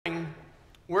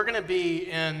We're going to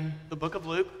be in the book of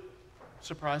Luke.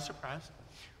 Surprise, surprise.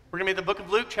 We're going to be in the book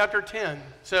of Luke, chapter 10.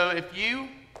 So if you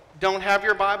don't have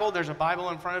your Bible, there's a Bible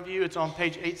in front of you. It's on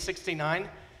page 869.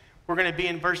 We're going to be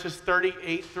in verses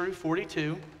 38 through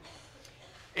 42.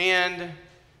 And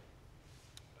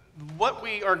what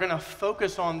we are going to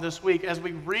focus on this week as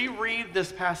we reread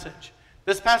this passage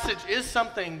is a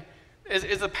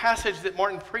passage that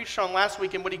Martin preached on last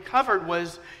week, and what he covered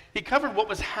what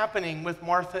was happening with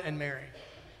Martha and Mary.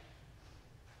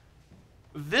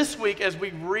 This week, as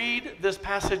we read this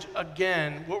passage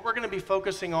again, what we're going to be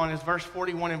focusing on is verse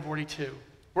 41 and 42.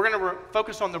 We're going to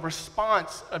focus on the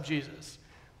response of Jesus.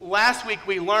 Last week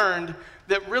we learned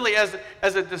that really as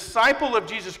a disciple of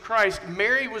Jesus Christ,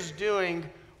 Mary was doing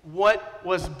what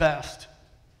was best.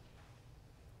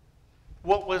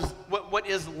 What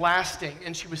is lasting.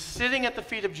 And she was sitting at the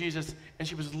feet of Jesus and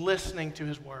she was listening to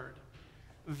his word.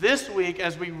 This week,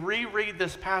 as we reread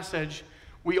this passage,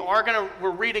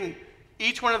 we're reading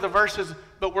each one of the verses,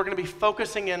 but we're going to be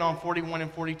focusing in on 41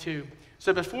 and 42.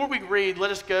 So before we read,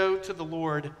 let us go to the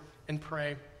Lord and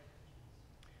pray.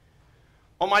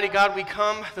 Almighty God, we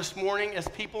come this morning as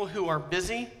people who are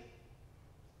busy,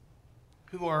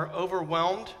 who are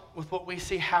overwhelmed with what we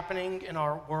see happening in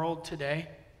our world today.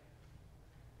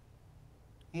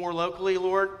 More locally,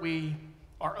 Lord, we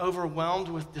are overwhelmed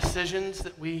with decisions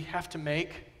that we have to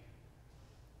make,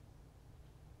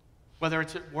 whether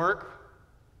it's at work,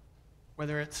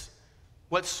 whether it's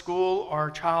what school our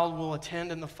child will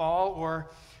attend in the fall, or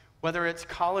whether it's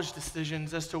college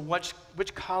decisions as to which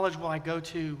college will I go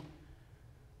to.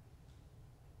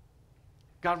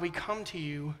 God, we come to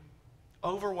you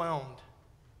overwhelmed,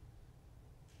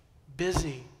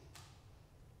 busy,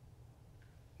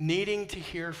 needing to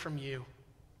hear from you.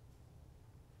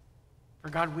 For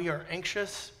God, we are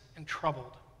anxious and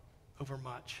troubled over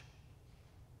much.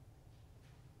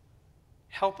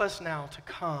 Help us now to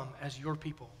come as your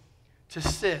people, to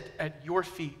sit at your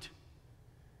feet,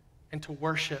 and to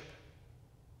worship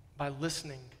by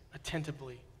listening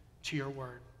attentively to your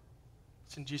word.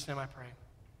 It's in Jesus' name I pray.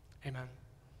 Amen.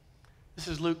 This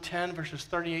is Luke 10, verses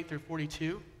 38 through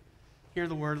 42. Hear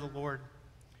the word of the Lord.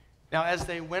 Now, as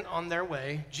they went on their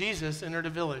way, Jesus entered a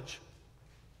village,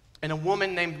 and a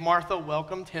woman named Martha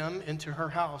welcomed him into her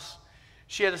house.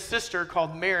 She had a sister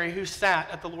called Mary who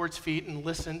sat at the Lord's feet and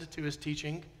listened to his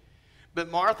teaching. But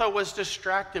Martha was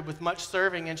distracted with much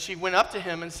serving, and she went up to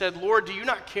him and said, "Lord, do you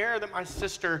not care that my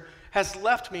sister has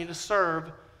left me to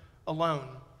serve alone?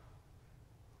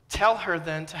 Tell her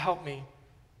then to help me."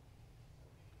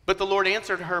 But the Lord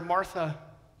answered her, "Martha,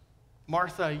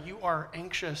 Martha, you are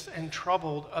anxious and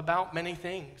troubled about many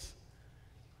things,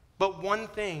 but one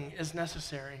thing is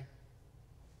necessary.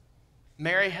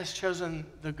 Mary has chosen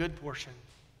the good portion,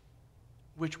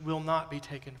 which will not be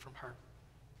taken from her."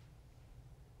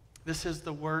 This is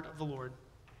the word of the Lord.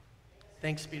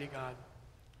 Thanks be to God.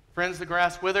 Friends, the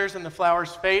grass withers and the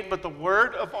flowers fade, but the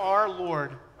word of our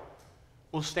Lord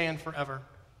will stand forever.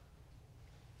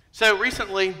 So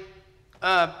recently,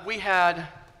 we had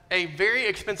a very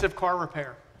expensive car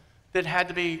repair that had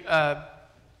to be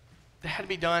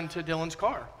done to Dylan's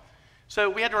car. So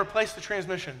we had to replace the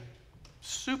transmission.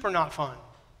 Super not fun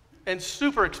and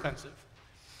super expensive.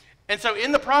 And so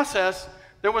in the process,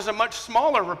 there was a much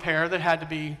smaller repair that had to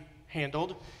be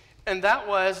handled, and that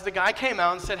was the guy came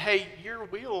out and said, "Hey, your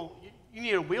wheel, you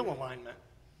need a wheel alignment."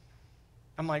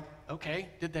 I'm like, okay,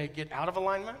 did they get out of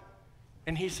alignment?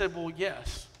 And he said, well,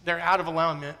 yes, they're out of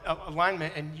alignment,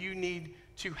 and you need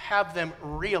to have them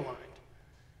realigned.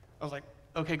 I was like,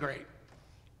 okay, great.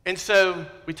 And so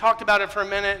we talked about it for a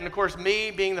minute, and of course,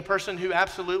 me being the person who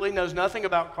absolutely knows nothing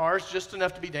about cars, just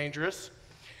enough to be dangerous,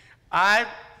 I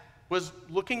was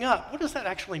looking up, what does that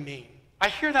actually mean? I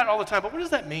hear that all the time, but what does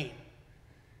that mean?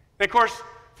 And of course,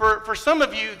 for some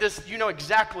of you, you know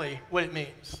exactly what it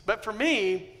means. But for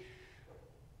me,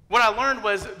 what I learned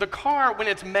was the car, when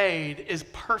it's made, is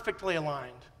perfectly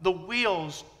aligned. The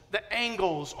wheels, the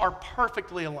angles are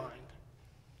perfectly aligned.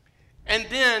 And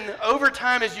then, over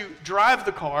time, as you drive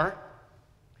the car,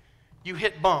 you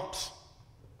hit bumps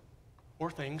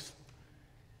or things.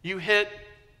 You hit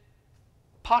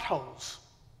potholes.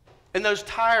 And those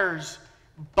tires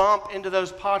bump into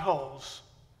those potholes.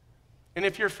 And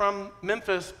if you're from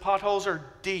Memphis, potholes are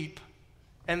deep,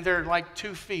 and they're like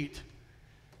 2 feet.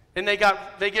 And they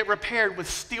get repaired with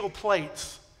steel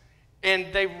plates.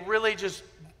 And they really just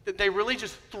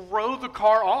throw the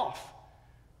car off.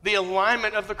 The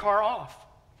alignment of the car off.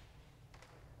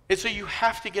 And so you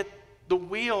have to get the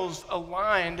wheels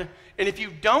aligned, and if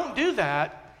you don't do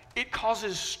that, it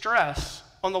causes stress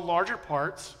on the larger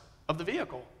parts of the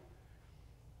vehicle.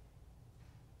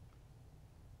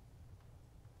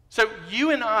 So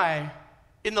you and I,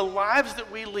 in the lives that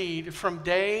we lead from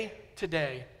day to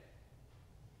day,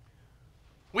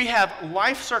 we have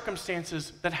life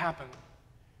circumstances that happen.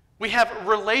 We have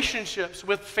relationships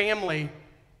with family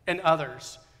and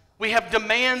others. We have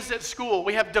demands at school.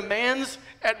 We have demands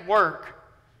at work.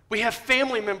 We have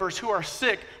family members who are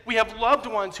sick. We have loved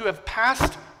ones who have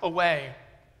passed away.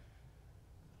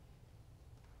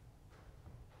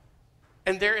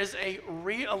 And there is a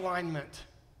realignment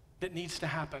that needs to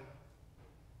happen.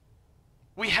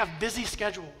 We have busy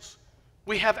schedules.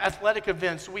 We have athletic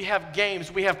events. We have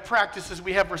games. We have practices.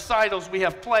 We have recitals. We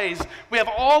have plays. We have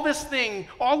all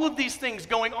of these things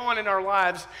going on in our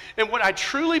lives. And what I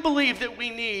truly believe that we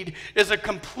need is a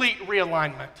complete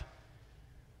realignment.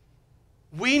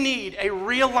 We need a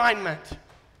realignment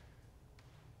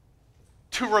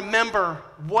to remember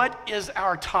what is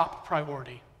our top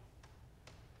priority.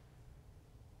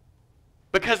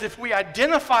 Because if we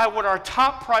identify what our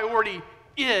top priority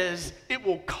is, it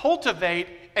will cultivate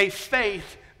a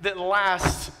faith that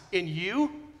lasts in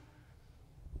you,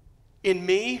 in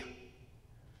me,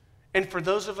 and for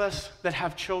those of us that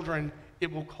have children,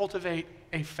 it will cultivate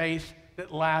a faith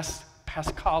that lasts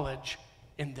past college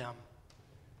in them.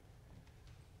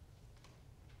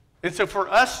 And so for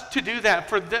us to do that,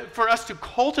 for us to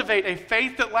cultivate a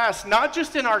faith that lasts not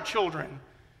just in our children,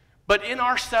 but in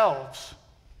ourselves,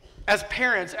 as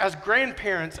parents, as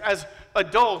grandparents, as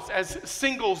adults, as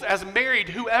singles, as married,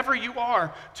 whoever you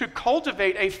are, to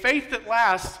cultivate a faith that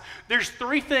lasts, there's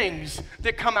three things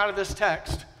that come out of this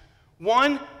text.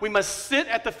 One, we must sit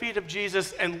at the feet of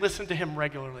Jesus and listen to him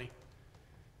regularly.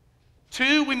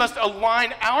 Two, we must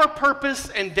align our purpose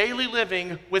and daily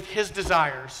living with his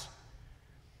desires.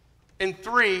 And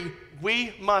three,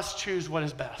 we must choose what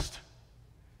is best.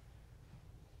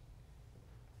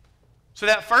 So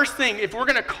that first thing, if we're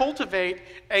going to cultivate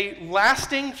a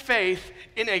lasting faith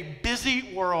in a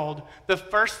busy world, the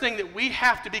first thing that we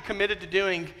have to be committed to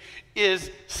doing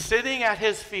is sitting at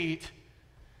his feet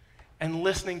and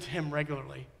listening to him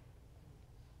regularly.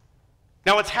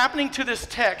 Now, what's happening to this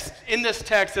text, in this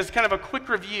text, as kind of a quick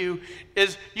review,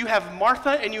 is you have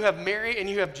Martha and you have Mary and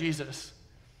you have Jesus.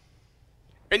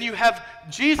 And you have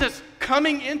Jesus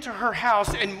coming into her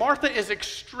house, and Martha is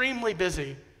extremely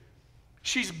busy.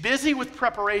 She's busy with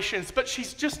preparations, but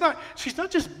she's not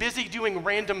just busy doing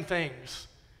random things.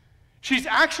 She's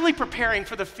actually preparing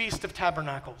for the Feast of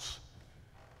Tabernacles.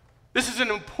 This is an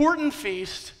important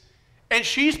feast, and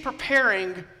she's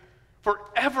preparing for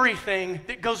everything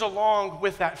that goes along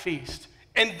with that feast.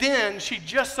 And then she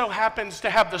just so happens to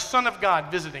have the Son of God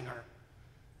visiting her.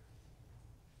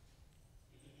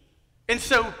 And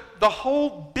so the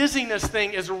whole busyness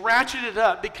thing is ratcheted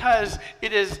up because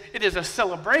it is a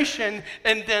celebration,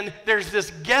 and then there's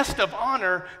this guest of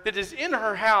honor that is in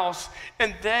her house,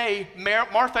 and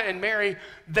Martha and Mary,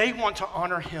 they want to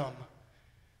honor him.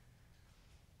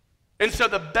 And so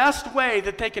the best way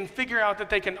that they can figure out that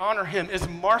they can honor him is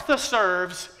Martha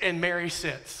serves and Mary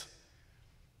sits.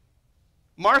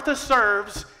 Martha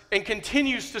serves and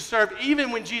continues to serve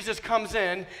even when Jesus comes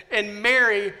in, and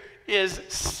Mary is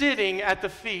sitting at the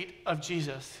feet of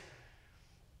Jesus.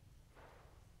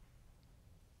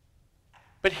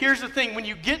 But here's the thing, when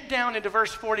you get down into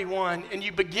verse 41 and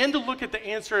you begin to look at the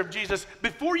answer of Jesus,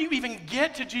 before you even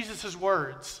get to Jesus'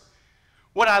 words,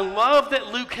 what I love that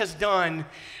Luke has done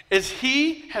is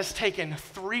he has taken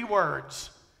 3 words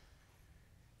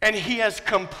and he has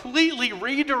completely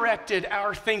redirected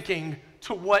our thinking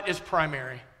to what is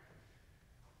primary.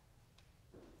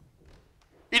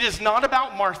 It is not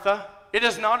about Martha. It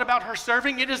is not about her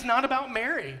serving. It is not about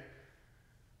Mary.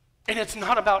 And it's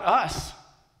not about us.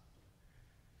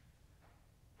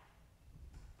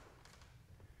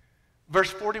 Verse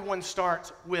 41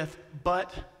 starts with,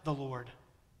 "But the Lord."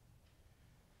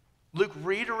 Luke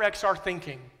redirects our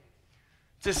thinking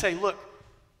to say, look,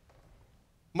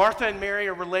 Martha and Mary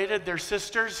are related. They're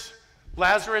sisters.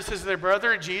 Lazarus is their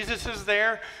brother. Jesus is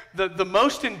there. The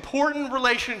most important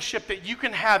relationship that you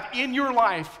can have in your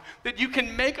life, that you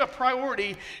can make a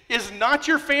priority, is not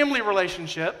your family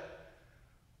relationship,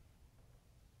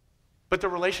 but the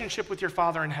relationship with your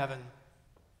Father in heaven.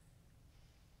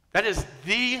 That is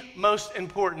the most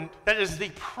important, that is the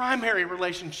primary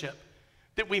relationship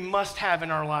that we must have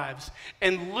in our lives.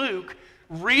 And Luke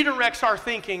redirects our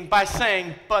thinking by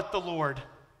saying, "But the Lord."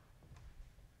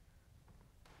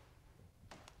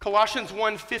 Colossians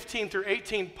 1:15 through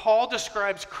 18, Paul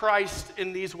describes Christ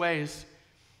in these ways.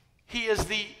 He is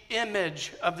the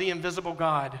image of the invisible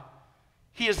God.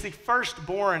 He is the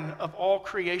firstborn of all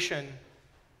creation.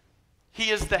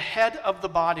 He is the head of the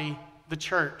body, the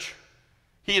church.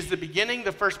 He is the beginning,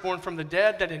 the firstborn from the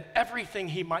dead, that in everything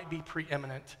he might be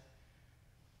preeminent.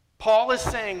 Paul is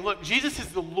saying, look, Jesus is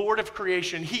the Lord of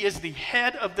creation. He is the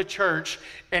head of the church,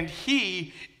 and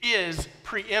he is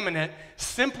preeminent.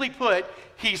 Simply put,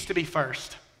 he's to be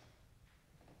first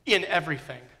in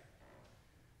everything,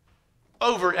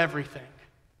 over everything.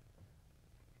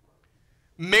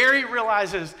 Mary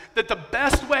realizes that the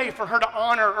best way for her to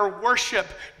honor or worship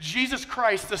Jesus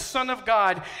Christ, the Son of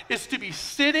God, is to be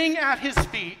sitting at his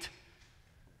feet,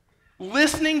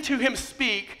 listening to him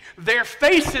speak, their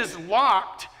faces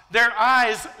locked, their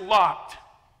eyes locked.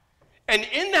 And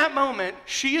in that moment,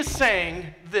 she is saying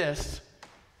this: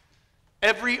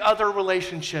 every other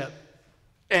relationship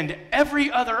and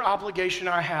every other obligation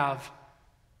I have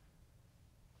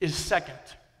is second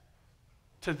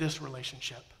to this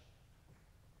relationship.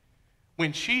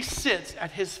 When she sits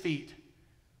at his feet,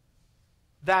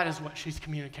 that is what she's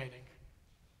communicating.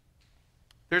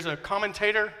 There's a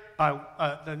commentator by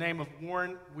the name of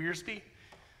Warren Wiersbe.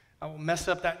 I will mess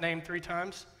up that name 3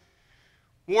 times.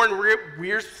 Warren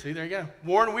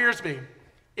Wiersbe,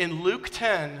 in Luke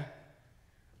 10,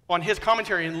 on his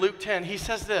commentary in Luke 10, he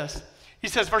says this. He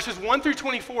says, verses 1 through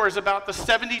 24 is about the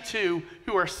 72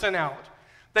 who are sent out.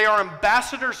 They are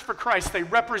ambassadors for Christ. They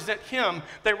represent him.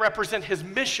 They represent his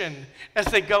mission as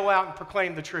they go out and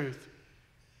proclaim the truth.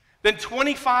 Then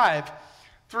 25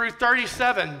 through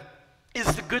 37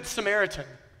 is the Good Samaritan.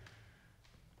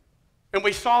 And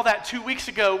we saw that 2 weeks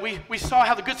ago. We saw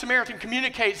how the Good Samaritan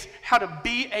communicates how to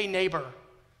be a neighbor.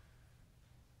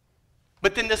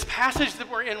 But then this passage that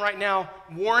we're in right now,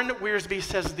 Warren Wiersbe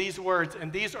says these words,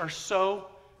 and these are so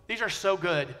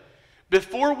good.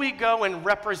 Before we go and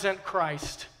represent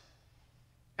Christ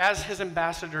as his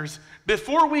ambassadors,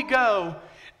 before we go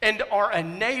and are a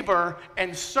neighbor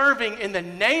and serving in the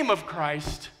name of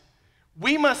Christ,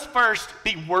 we must first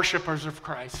be worshipers of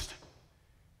Christ.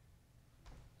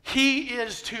 He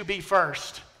is to be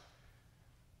first.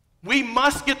 We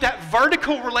must get that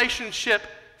vertical relationship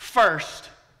first,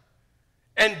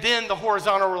 and then the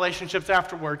horizontal relationships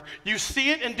afterward. You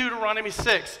see it in Deuteronomy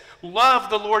 6. Love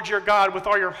the Lord your God with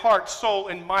all your heart, soul,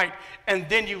 and might, and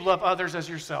then you love others as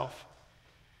yourself.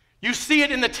 You see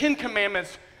it in the 10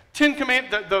 Commandments.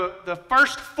 The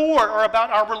first 4 are about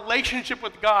our relationship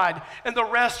with God, and the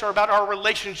rest are about our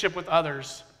relationship with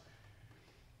others.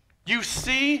 You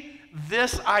see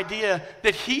this idea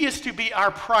that he is to be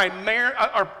our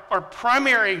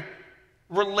primary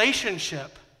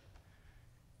relationship.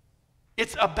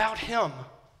 It's about him.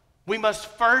 We must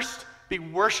first be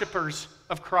worshipers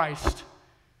of Christ.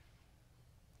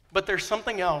 But there's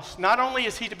something else. Not only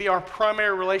is he to be our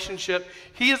primary relationship,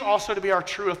 he is also to be our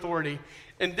true authority.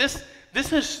 And this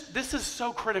is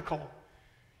so critical.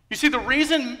 You see, the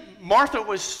reason Martha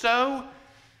was so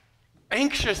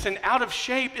anxious and out of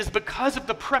shape is because of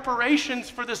the preparations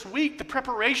for this week, the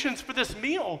preparations for this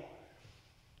meal.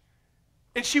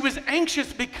 And she was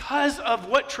anxious because of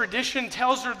what tradition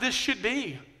tells her this should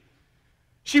be.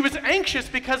 She was anxious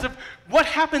because of what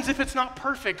happens if it's not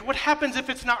perfect? What happens if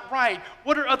it's not right?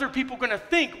 What are other people going to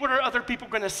think? What are other people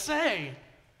going to say?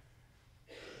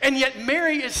 And yet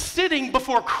Mary is sitting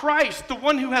before Christ, the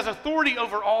one who has authority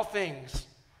over all things.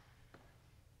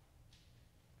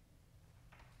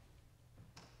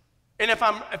 And if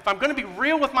I'm going to be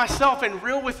real with myself and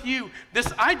real with you,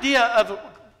 this idea of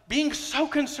being so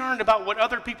concerned about what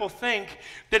other people think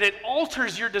that it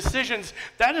alters your decisions,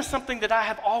 that is something that I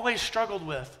have always struggled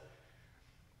with.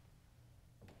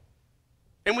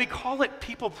 And we call it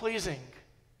people-pleasing.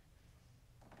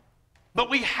 But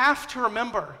we have to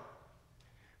remember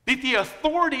that the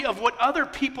authority of what other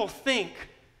people think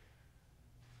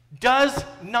does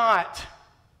not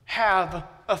have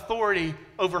authority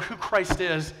over who Christ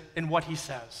is and what he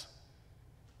says.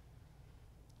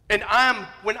 And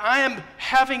when I am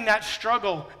having that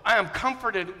struggle, I am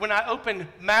comforted when I open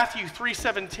Matthew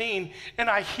 3:17 and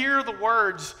I hear the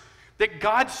words that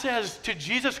God says to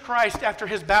Jesus Christ after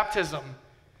his baptism,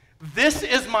 "This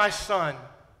is my son,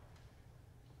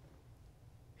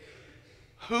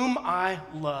 whom I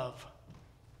love.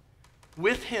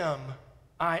 With him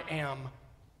I am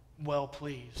well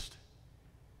pleased."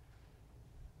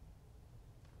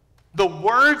 The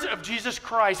words of Jesus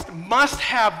Christ must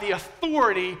have the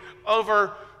authority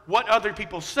over what other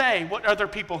people say, what other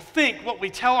people think, what we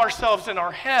tell ourselves in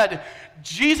our head.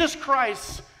 Jesus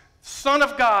Christ, Son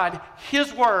of God,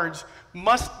 his words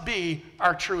must be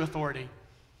our true authority.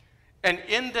 And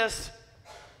in this,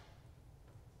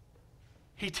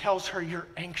 he tells her, "You're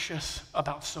anxious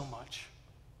about so much."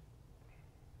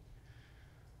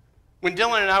 When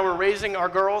Dylan and I were raising our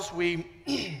girls, we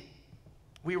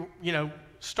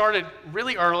started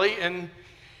really early, and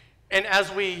And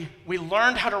as we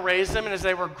learned how to raise them, and as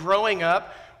they were growing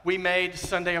up, we made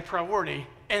Sunday a priority.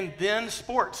 And then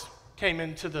sports came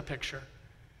into the picture.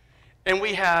 And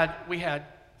we had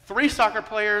 3 soccer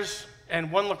players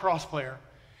and 1 lacrosse player.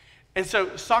 And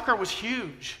so soccer was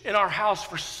huge in our house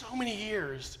for so many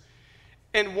years.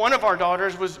 And one of our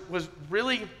daughters was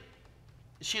really,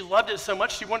 she loved it so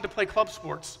much, she wanted to play club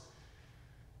sports.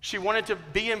 She wanted to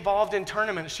be involved in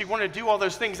tournaments. She wanted to do all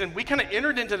those things. And we kind of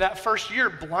entered into that first year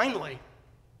blindly.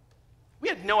 We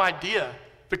had no idea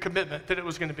the commitment that it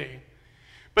was going to be.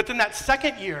 But then that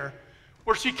second year,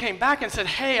 where she came back and said,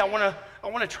 hey, I want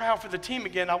to try out for the team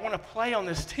again. I want to play on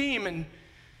this team. And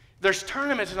there's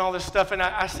tournaments and all this stuff. And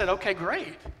I said, okay,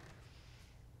 great.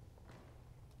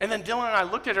 And then Dylan and I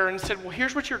looked at her and said, well,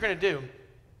 here's what you're going to do.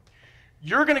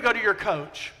 You're going to go to your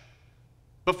coach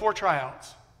before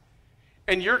tryouts.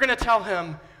 And you're going to tell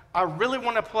him, I really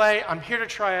want to play. I'm here to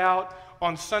try out.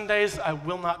 On Sundays, I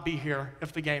will not be here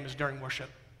if the game is during worship.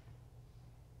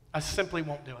 I simply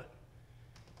won't do it.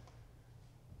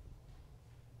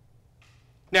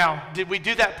 Now, did we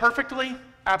do that perfectly?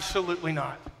 Absolutely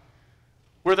not.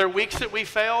 Were there weeks that we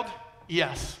failed?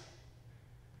 Yes.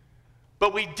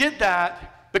 But we did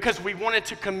that because we wanted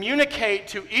to communicate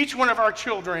to each one of our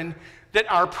children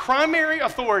that our primary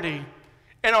authority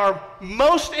and our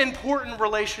most important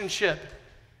relationship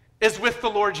is with the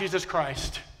Lord Jesus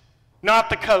Christ,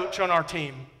 not the coach on our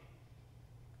team.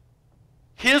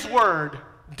 His word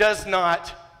does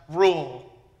not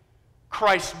rule.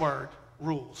 Christ's word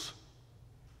rules.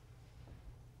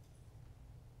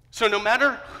 So no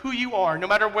matter who you are, no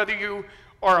matter whether you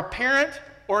are a parent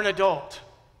or an adult,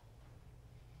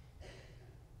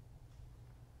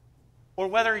 or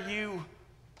whether you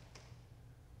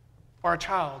are a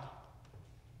child,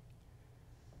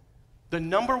 the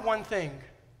number one thing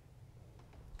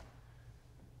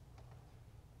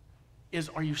is,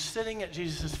 are you sitting at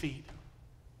Jesus' feet?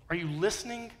 Are you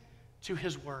listening to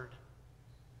his word?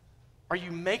 Are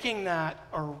you making that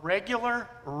a regular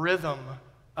rhythm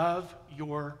of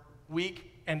your week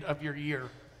and of your year?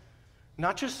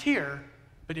 Not just here,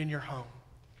 but in your home.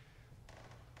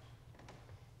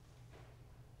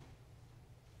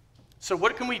 So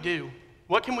what can we do?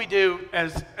 What can we do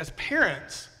as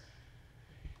parents?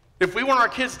 If we want our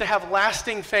kids to have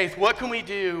lasting faith, what can we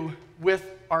do with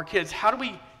our kids? How do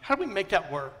we make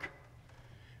that work?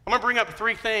 I'm going to bring up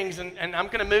 3 things, and I'm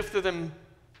going to move through them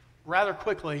rather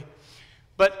quickly.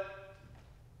 But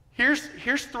here's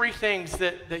 3 things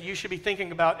that you should be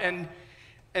thinking about. And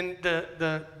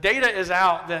the data is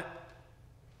out that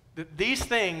these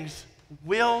things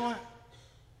will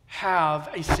have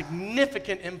a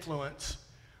significant influence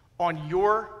on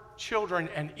your children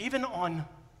and even on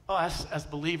us as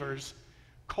believers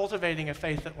cultivating a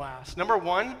faith that lasts. Number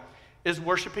 1 is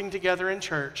worshiping together in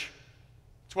church.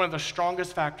 It's one of the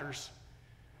strongest factors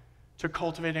to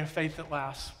cultivating a faith that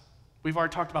lasts. We've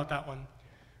already talked about that one.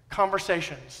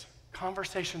 Conversations.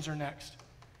 Conversations are next.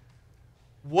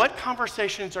 What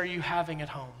conversations are you having at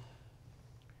home?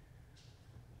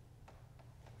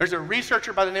 There's a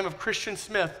researcher by the name of Christian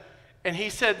Smith, and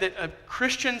he said that a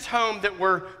Christian's home that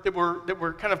were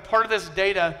kind of part of this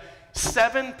data,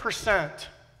 7%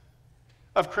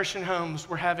 of Christian homes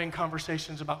were having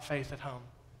conversations about faith at home.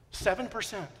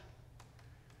 7%.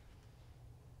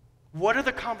 What are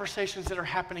the conversations that are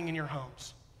happening in your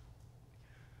homes?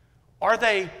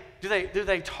 Do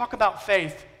they talk about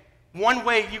faith? One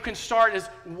way you can start is,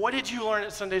 what did you learn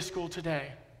at Sunday school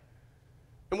today?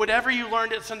 And whatever you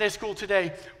learned at Sunday school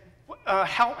today,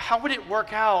 how would it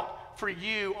work out for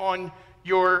you on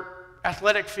your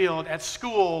athletic field, at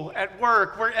school, at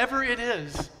work, wherever it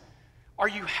is? Are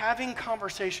you having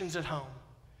conversations at home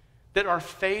that are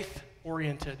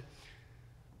faith-oriented?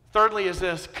 Thirdly is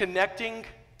this, connecting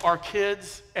our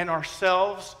kids and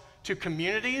ourselves to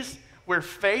communities where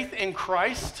faith in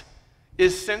Christ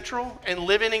is central and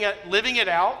living it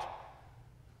out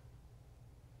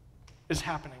is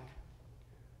happening.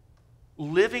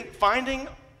 Finding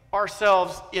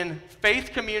ourselves in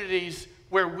faith communities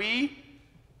where we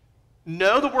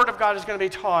know the Word of God is going to be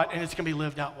taught and it's going to be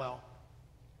lived out well.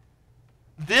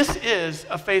 This is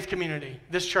a faith community,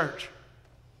 this church.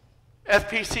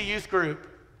 FPC Youth Group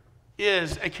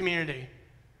is a community.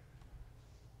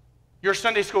 Your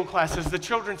Sunday school classes, the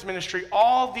children's ministry,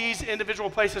 all these individual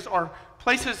places are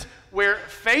places where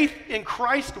faith in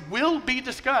Christ will be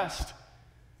discussed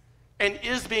and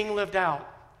is being lived out.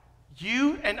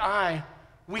 You and I,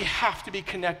 we have to be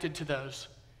connected to those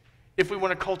if we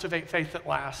want to cultivate faith that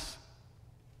lasts.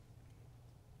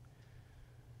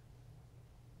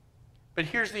 But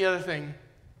here's the other thing.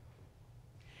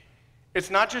 It's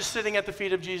not just sitting at the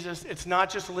feet of Jesus. It's not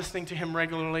just listening to him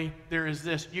regularly. There is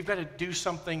this. You've got to do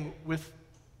something with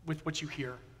what you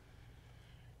hear.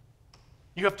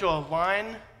 You have to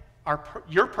align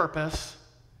your purpose.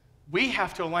 We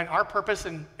have to align our purpose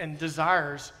and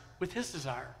desires with his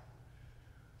desire.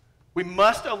 We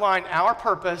must align our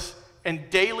purpose and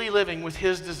daily living with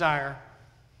his desire.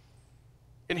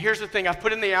 And here's the thing. I've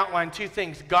put in the outline two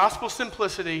things: gospel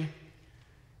simplicity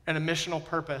and a missional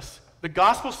purpose. The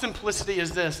gospel simplicity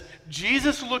is this.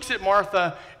 Jesus looks at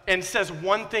Martha and says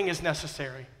one thing is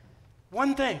necessary.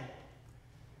 One thing.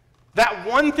 That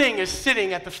one thing is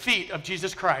sitting at the feet of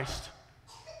Jesus Christ,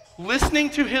 listening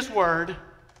to his word,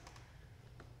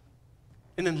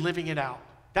 and then living it out.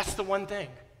 That's the one thing.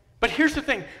 But here's the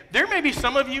thing. There may be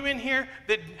some of you in here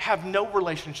that have no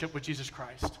relationship with Jesus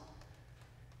Christ.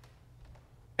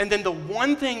 And then the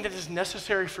one thing that is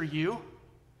necessary for you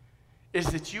is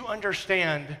that you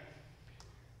understand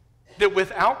that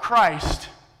without Christ,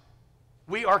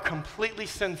 we are completely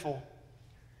sinful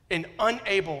and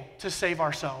unable to save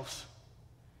ourselves.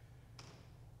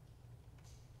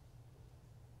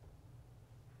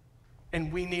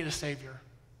 And we need a Savior.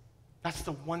 That's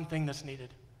the one thing that's needed.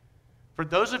 For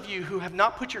those of you who have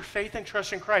not put your faith and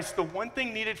trust in Christ, the one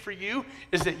thing needed for you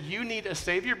is that you need a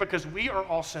Savior, because we are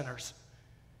all sinners.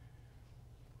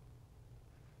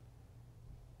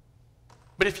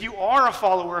 But if you are a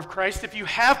follower of Christ, if you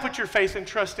have put your faith and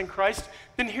trust in Christ,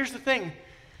 then here's the thing.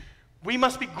 We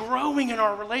must be growing in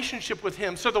our relationship with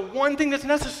him. So the one thing that's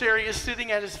necessary is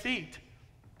sitting at his feet.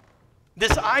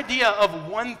 This idea of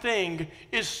one thing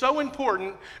is so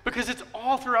important because it's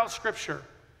all throughout Scripture.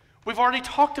 We've already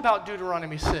talked about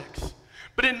Deuteronomy 6.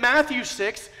 But in Matthew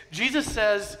 6, Jesus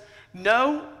says,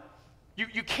 no,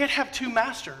 you can't have two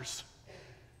masters.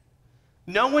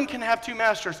 No one can have two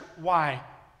masters. Why?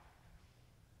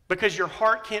 Because your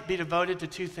heart can't be devoted to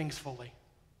two things fully.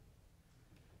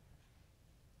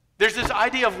 There's this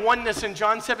idea of oneness in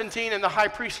John 17 and the high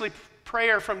priestly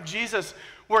prayer from Jesus,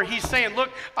 where he's saying,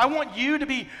 look, I want you to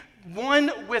be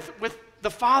one with the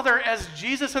Father as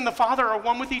Jesus and the Father are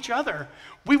one with each other.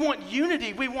 We want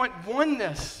unity. We want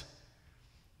oneness.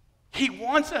 He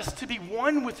wants us to be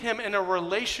one with him in a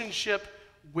relationship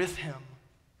with him.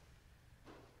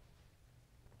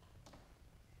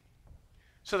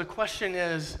 So the question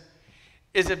is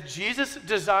if Jesus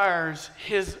desires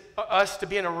us to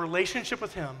be in a relationship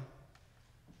with him,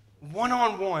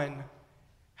 one-on-one,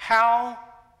 how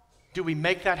do we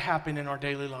make that happen in our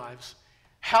daily lives?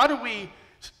 How do we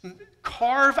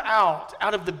carve out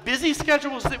of the busy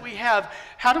schedules that we have,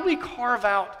 how do we carve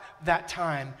out that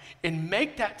time and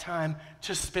make that time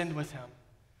to spend with him?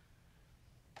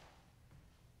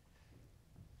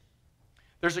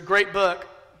 There's a great book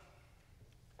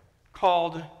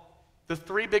called The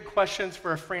 3 Big Questions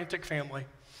for a Frantic Family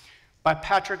by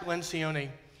Patrick Lencioni.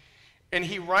 And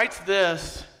he writes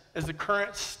this as the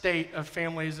current state of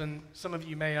families, and some of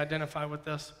you may identify with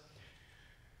this.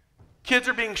 Kids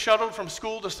are being shuttled from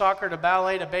school to soccer to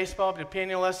ballet to baseball to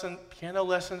piano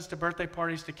lessons to birthday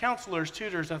parties to counselors,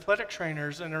 tutors, athletic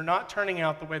trainers, and are not turning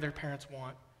out the way their parents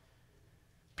want.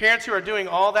 Parents who are doing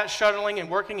all that shuttling and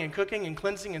working and cooking and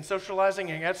cleansing and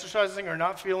socializing and exercising are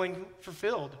not feeling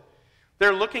fulfilled.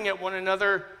 They're looking at one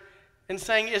another and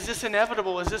saying, is this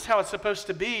inevitable? Is this how it's supposed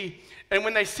to be? And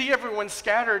when they see everyone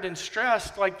scattered and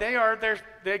stressed like they are,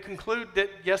 they conclude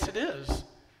that, yes, it is.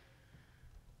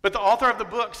 But the author of the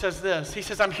book says this. He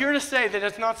says, I'm here to say that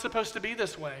it's not supposed to be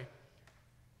this way.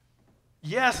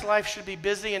 Yes, life should be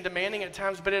busy and demanding at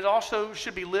times, but it also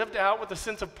should be lived out with a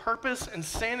sense of purpose and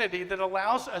sanity that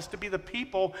allows us to be the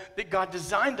people that God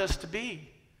designed us to be.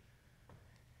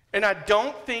 And I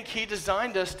don't think he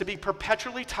designed us to be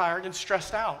perpetually tired and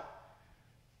stressed out.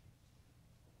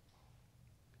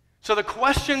 So the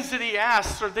questions that he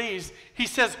asks are these. He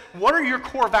says, what are your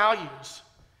core values?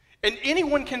 And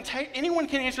anyone can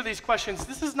answer these questions.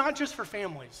 This is not just for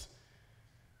families.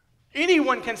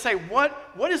 Anyone can say,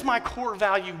 what is my core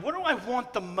value? What do I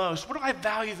want the most? What do I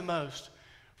value the most?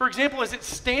 For example, is it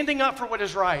standing up for what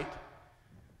is right?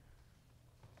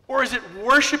 Or is it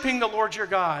worshiping the Lord your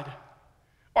God?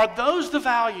 Are those the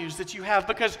values that you have?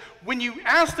 Because when you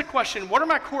ask the question, what are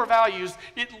my core values?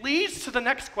 It leads to the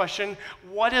next question,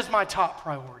 what is my top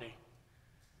priority?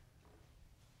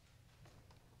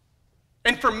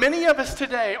 And for many of us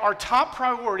today, our top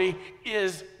priority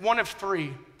is one of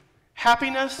 3.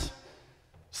 Happiness,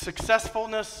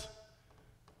 successfulness,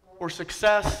 or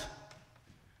success,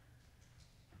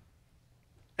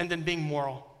 and then being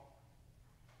moral.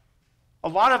 A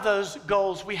lot of those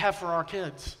goals we have for our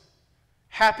kids.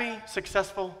 Happy,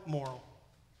 successful, moral.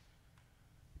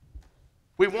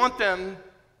 We want them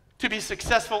to be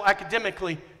successful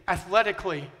academically,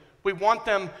 athletically. We want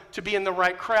them to be in the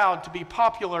right crowd, to be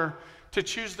popular,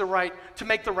 to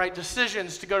make the right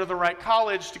decisions, to go to the right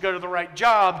college, to go to the right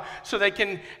job, so they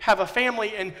can have a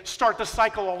family and start the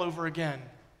cycle all over again.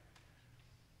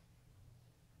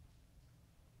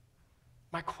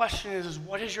 My question is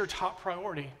what is your top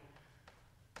priority?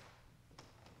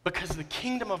 Because the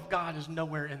kingdom of God is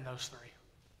nowhere in those three.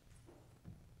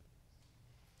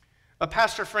 A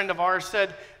pastor friend of ours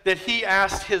said that he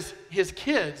asked his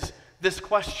kids this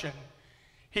question.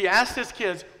 He asked his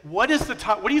kids, what do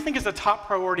you think is the top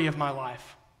priority of my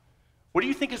life? What do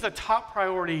you think is the top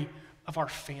priority of our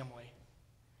family?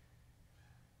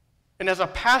 And as a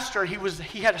pastor,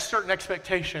 he had a certain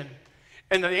expectation,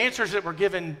 and the answers that were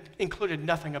given included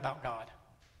nothing about God.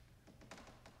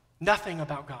 Nothing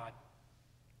about God.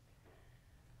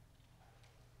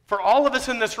 For all of us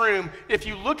in this room, if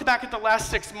you looked back at the last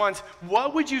 6 months,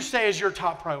 what would you say is your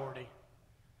top priority?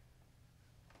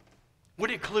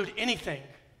 Would it include anything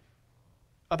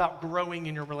about growing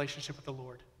in your relationship with the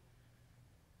Lord?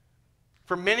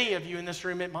 For many of you in this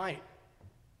room, it might.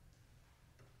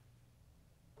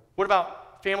 What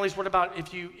about families? What about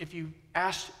if you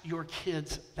asked your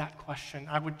kids that question?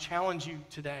 I would challenge you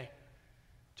today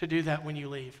to do that when you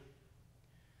leave.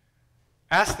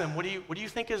 Ask them, what do you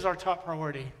think is our top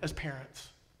priority as parents?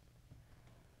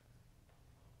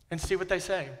 And see what they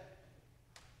say.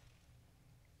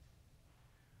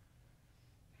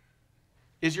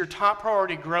 Is your top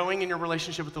priority growing in your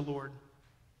relationship with the Lord?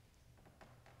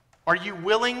 Are you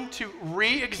willing to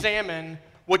re-examine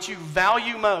what you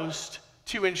value most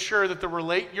to ensure that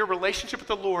your relationship with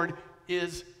the Lord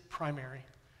is primary?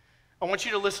 I want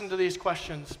you to listen to these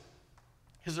questions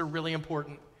because they're really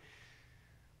important.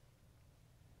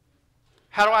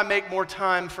 How do I make more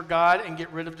time for God and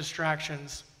get rid of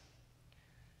distractions?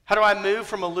 How do I move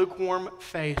from a lukewarm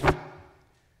faith?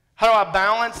 How do I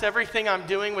balance everything I'm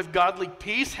doing with godly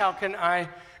peace? How can I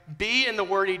be in the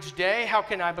Word each day? How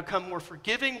can I become more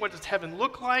forgiving? What does heaven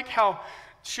look like? How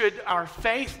should our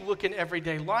faith look in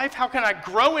everyday life? How can I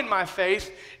grow in my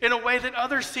faith in a way that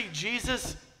others see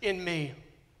Jesus in me?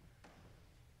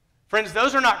 Friends,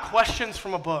 those are not questions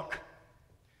from a book.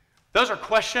 Those are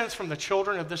questions from the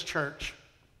children of this church.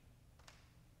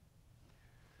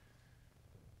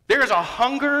 There is a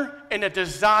hunger and a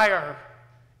desire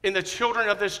in the children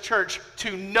of this church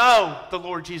to know the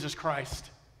Lord Jesus Christ.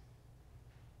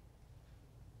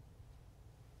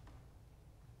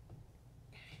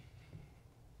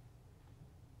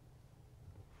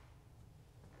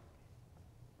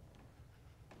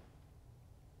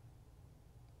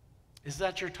 Is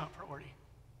that your top priority?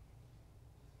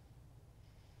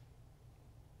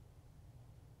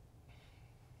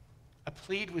 I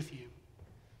plead with you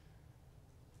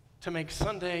to make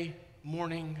Sunday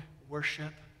morning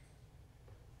worship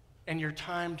and your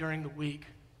time during the week,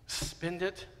 spend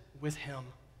it with Him.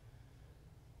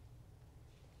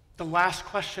 The last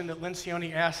question that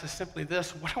Lencioni asks is simply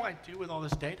this: what do I do with all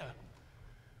this data?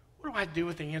 What do I do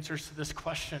with the answers to this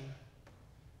question?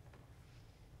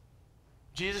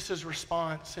 Jesus'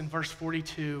 response in verse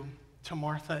 42 to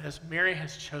Martha is, Mary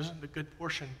has chosen the good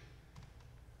portion.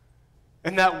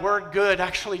 And that word good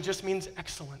actually just means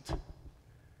excellent.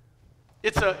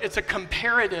 It's a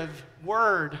comparative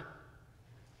word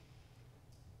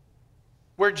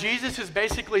where Jesus is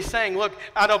basically saying, look,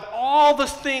 out of all the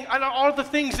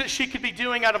things that she could be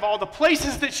doing, out of all the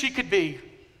places that she could be,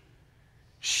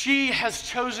 she has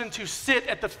chosen to sit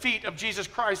at the feet of Jesus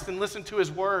Christ and listen to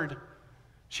His word.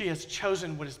 She has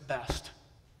chosen what is best.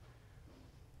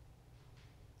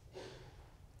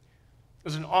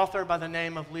 There's an author by the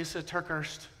name of Lisa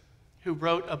Turkhurst who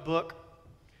wrote a book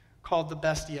called The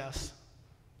Best Yes.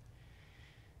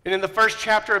 And in the first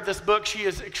chapter of this book, she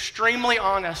is extremely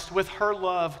honest with her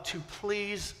love to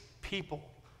please people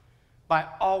by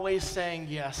always saying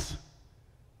yes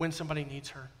when somebody needs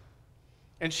her.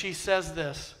 And she says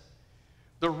this: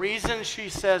 the reason she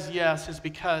says yes is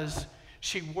because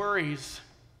she worries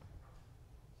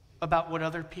about what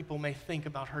other people may think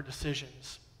about her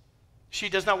decisions. She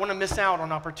does not want to miss out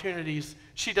on opportunities.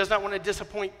 She does not want to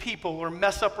disappoint people or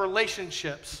mess up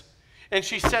relationships. And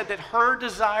she said that her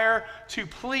desire to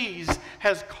please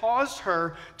has caused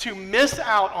her to miss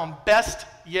out on best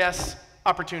yes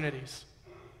opportunities.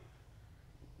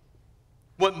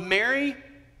 What Mary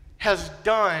has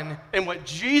done and what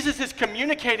Jesus is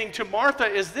communicating to Martha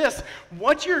is this: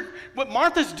 what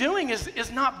Martha's doing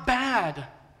is not bad.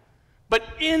 But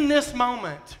in this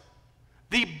moment,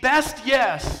 the best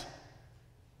yes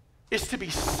is to be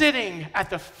sitting at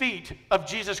the feet of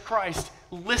Jesus Christ,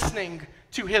 listening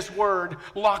to His word,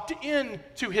 locked in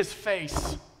to His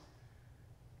face.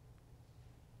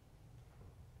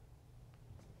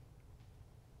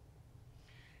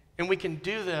 And we can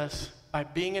do this by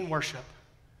being in worship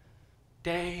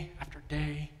day after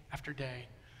day after day.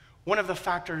 One of the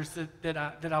factors that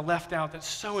I left out that's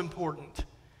so important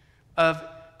of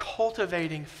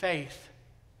cultivating faith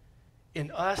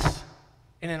in us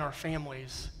and in our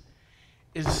families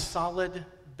is solid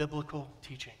biblical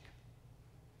teaching.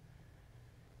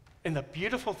 And the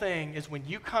beautiful thing is when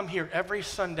you come here every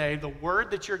Sunday, the word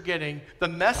that you're getting, the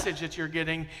message that you're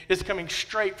getting is coming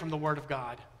straight from the Word of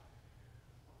God.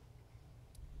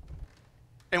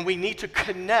 And we need to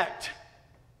connect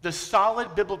the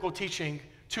solid biblical teaching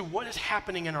to what is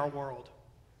happening in our world.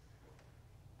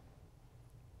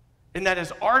 And that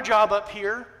is our job up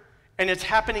here, and it's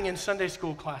happening in Sunday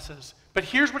school classes. But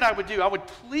here's what I would do. I would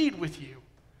plead with you.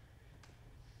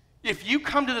 If you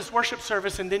come to this worship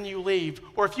service and then you leave,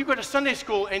 or if you go to Sunday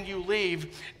school and you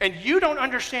leave, and you don't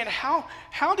understand how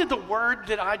did the word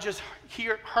that I just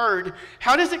heard,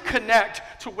 how does it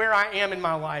connect to where I am in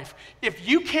my life? If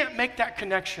you can't make that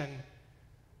connection,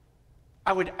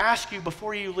 I would ask you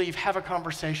before you leave, have a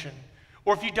conversation.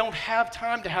 Or if you don't have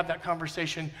time to have that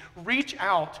conversation, reach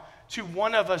out to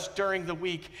one of us during the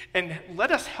week and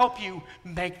let us help you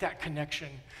make that connection.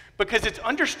 Because it's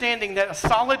understanding that a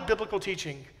solid biblical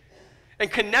teaching and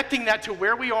connecting that to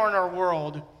where we are in our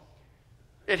world,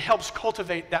 it helps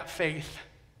cultivate that faith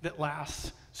that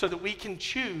lasts so that we can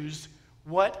choose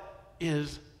what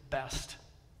is best.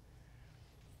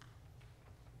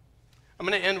 I'm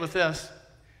going to end with this. I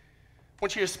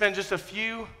want you to spend just a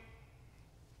few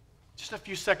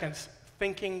seconds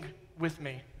thinking with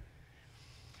me.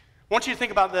 I want you to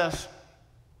think about this.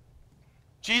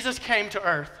 Jesus came to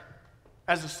earth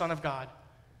as the Son of God.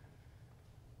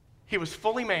 He was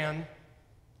fully man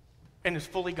and is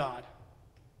fully God.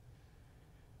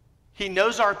 He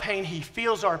knows our pain, he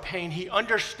feels our pain, he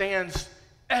understands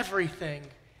everything,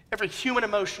 every human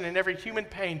emotion and every human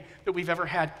pain that we've ever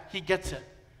had. He gets it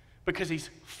because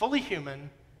he's fully human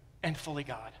and fully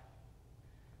God.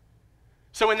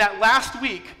 So in that last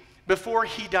week before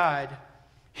he died,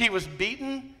 he was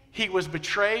beaten, he was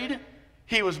betrayed,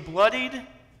 he was bloodied,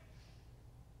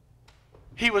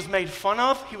 he was made fun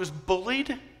of, he was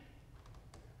bullied.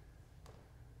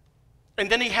 And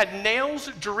then he had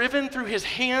nails driven through his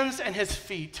hands and his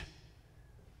feet,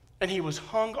 and he was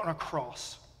hung on a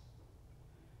cross.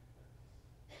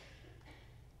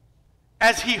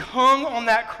 As he hung on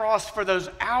that cross for those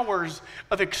hours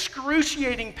of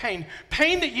excruciating pain,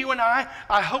 pain that you and I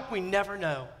hope we never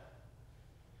know.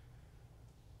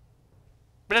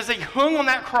 But as he hung on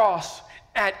that cross,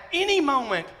 at any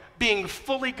moment, being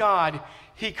fully God,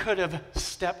 he could have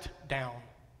stepped down.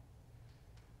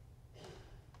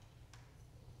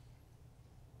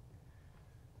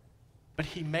 But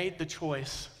he made the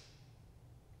choice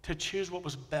to choose what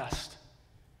was best,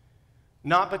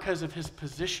 not because of his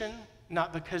position,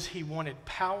 not because he wanted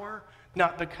power,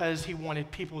 not because he wanted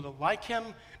people to like him,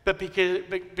 but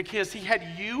because he had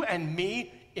you and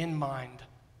me in mind.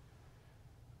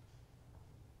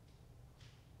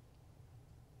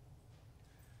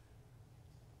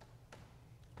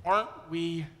 Aren't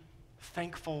we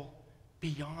thankful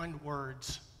beyond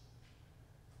words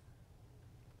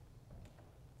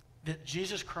that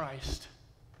Jesus Christ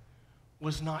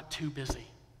was not too busy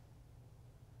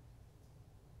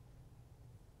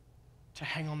to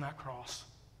hang on that cross?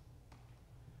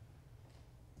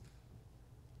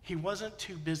 He wasn't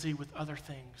too busy with other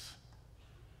things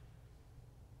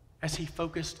as he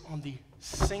focused on the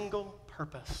single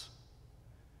purpose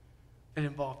that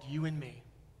involved you and me,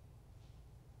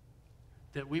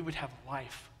 that we would have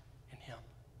life in him.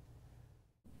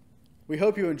 We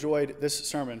hope you enjoyed this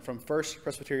sermon from First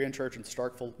Presbyterian Church in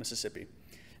Starkville, Mississippi.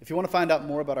 If you want to find out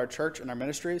more about our church and our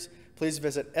ministries, please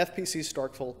visit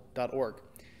fpcstarkville.org.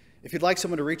 If you'd like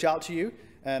someone to reach out to you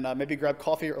and maybe grab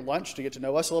coffee or lunch to get to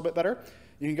know us a little bit better,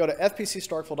 you can go to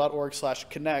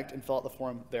fpcstarkville.org/connect and fill out the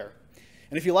form there.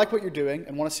 And if you like what you're doing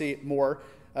and want to see more,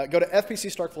 go to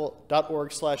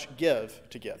fpcstarkville.org/give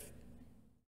to give.